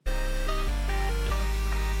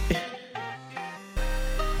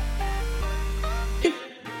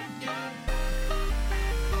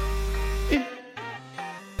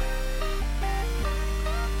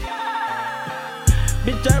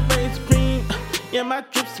Yeah, my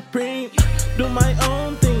drip supreme. Do my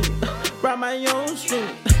own thing, ride my own string.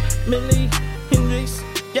 Milli Hendrix,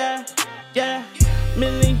 yeah, yeah.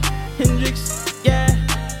 Milli Hendrix, yeah,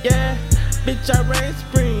 yeah. Bitch, I reign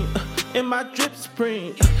supreme, in my drip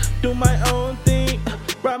supreme. Do my own thing,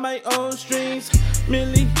 ride my own strings.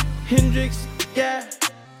 Milli Hendrix, yeah,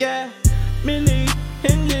 yeah. Milli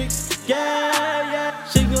Hendrix, yeah, yeah.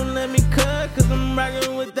 She gon' let me cut, cause I'm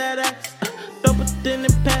rockin' with that axe. Dope it in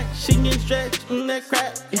the pack, she get stretched in that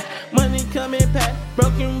crack. Yeah. Money coming back,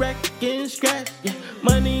 broken record getting scratched. Yeah.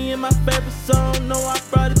 Money in my favorite song, know I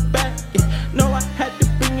brought it back. Yeah. Know I had to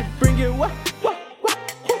bring it, what?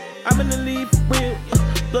 I'm in the lead for real,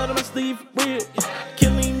 blood on my sleeve for real.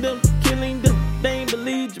 Killing them, they ain't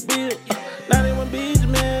believe you real. Now they wanna be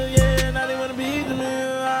Jamil, yeah, now they wanna be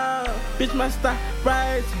Jamil. Bitch, my stock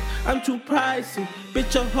rising, I'm too pricey.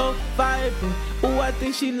 Bitch, your whole vibing, ooh, I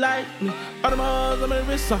think she like me. All the malls on my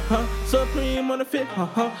wrist, Supreme on the fit,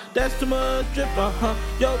 That's too much drip,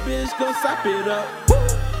 Yo, bitch, gon' stop it up. Woo!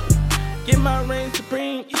 Get my reign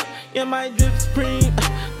supreme, yeah, my drip supreme.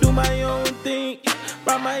 Do my own thing,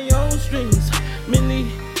 ride my own strings. Milli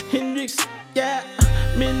Hendrix, yeah.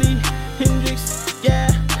 Milli Hendrix, yeah,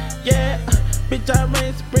 yeah. Bitch, I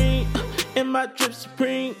reign supreme, in my drip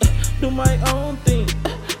supreme. Do my own thing,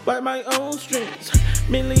 ride my own strings.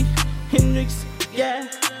 Milli Hendrix, yeah,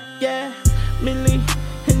 yeah. Milli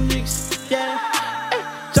Hendrix, yeah.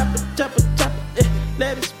 Chopper, chopper, chopper,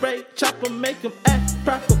 let it spray. Chopper, make them act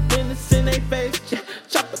proper when it's in their face. Yeah.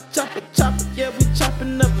 Chopper, chopper, chopper, yeah, we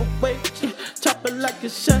chopping up away. Yeah. Chopper like a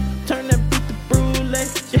shot, turn that beat to brulee.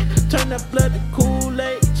 Yeah. Turn that blood to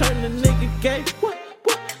Kool-Aid, turn the nigga gay. What?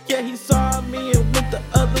 Yeah, he saw me and went the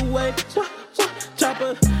other way.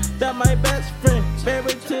 Chopper, that my best friend.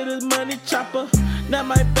 Married to the money, chopper. That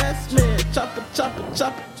my best man. Chopper, chopper,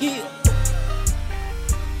 chopper, yeah.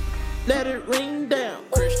 Let it ring down.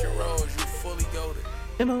 Christian Rose, you fully goated.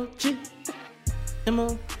 M-O-G,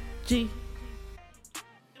 M-O-G.